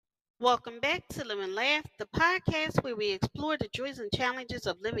Welcome back to Live and Laugh, the podcast where we explore the joys and challenges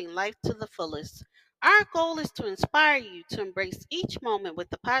of living life to the fullest. Our goal is to inspire you to embrace each moment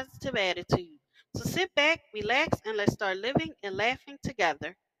with a positive attitude. So sit back, relax, and let's start living and laughing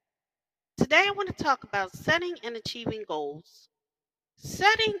together. Today, I want to talk about setting and achieving goals.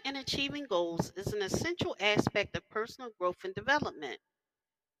 Setting and achieving goals is an essential aspect of personal growth and development.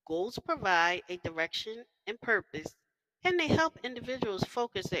 Goals provide a direction and purpose, and they help individuals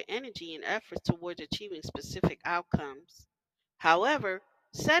focus their energy and efforts towards achieving specific outcomes. However,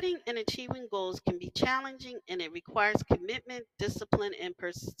 setting and achieving goals can be challenging and it requires commitment, discipline, and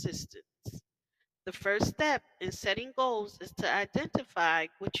persistence. The first step in setting goals is to identify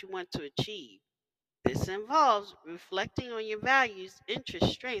what you want to achieve. This involves reflecting on your values,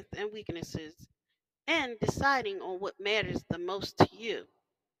 interests, strengths, and weaknesses, and deciding on what matters the most to you.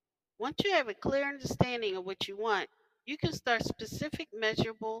 Once you have a clear understanding of what you want, you can start specific,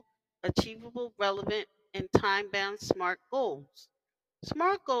 measurable, achievable, relevant, and time bound SMART goals.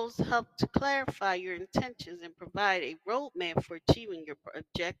 SMART goals help to clarify your intentions and provide a roadmap for achieving your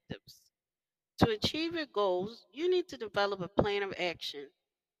objectives. To achieve your goals, you need to develop a plan of action.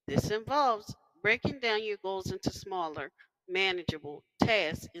 This involves breaking down your goals into smaller, manageable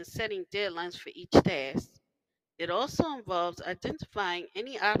tasks and setting deadlines for each task. It also involves identifying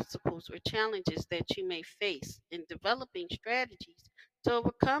any obstacles or challenges that you may face and developing strategies to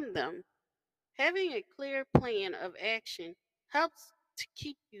overcome them. Having a clear plan of action helps to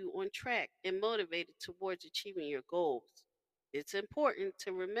keep you on track and motivated towards achieving your goals. It's important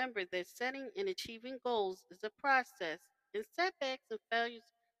to remember that setting and achieving goals is a process, and setbacks and failures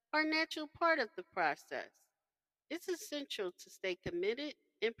are a natural part of the process. It's essential to stay committed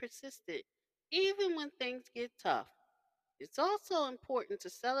and persistent even when things get tough. It's also important to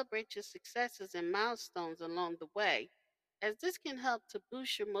celebrate your successes and milestones along the way, as this can help to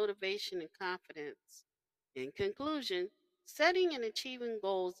boost your motivation and confidence. In conclusion, setting and achieving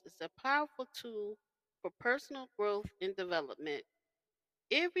goals is a powerful tool for personal growth and development.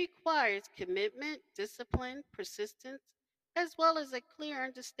 It requires commitment, discipline, persistence, as well as a clear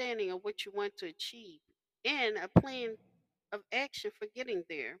understanding of what you want to achieve and a plan of action for getting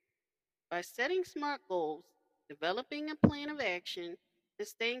there. By setting SMART goals, developing a plan of action, and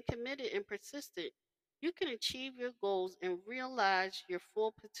staying committed and persistent, you can achieve your goals and realize your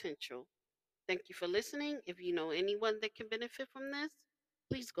full potential. Thank you for listening. If you know anyone that can benefit from this,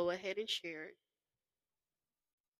 please go ahead and share it.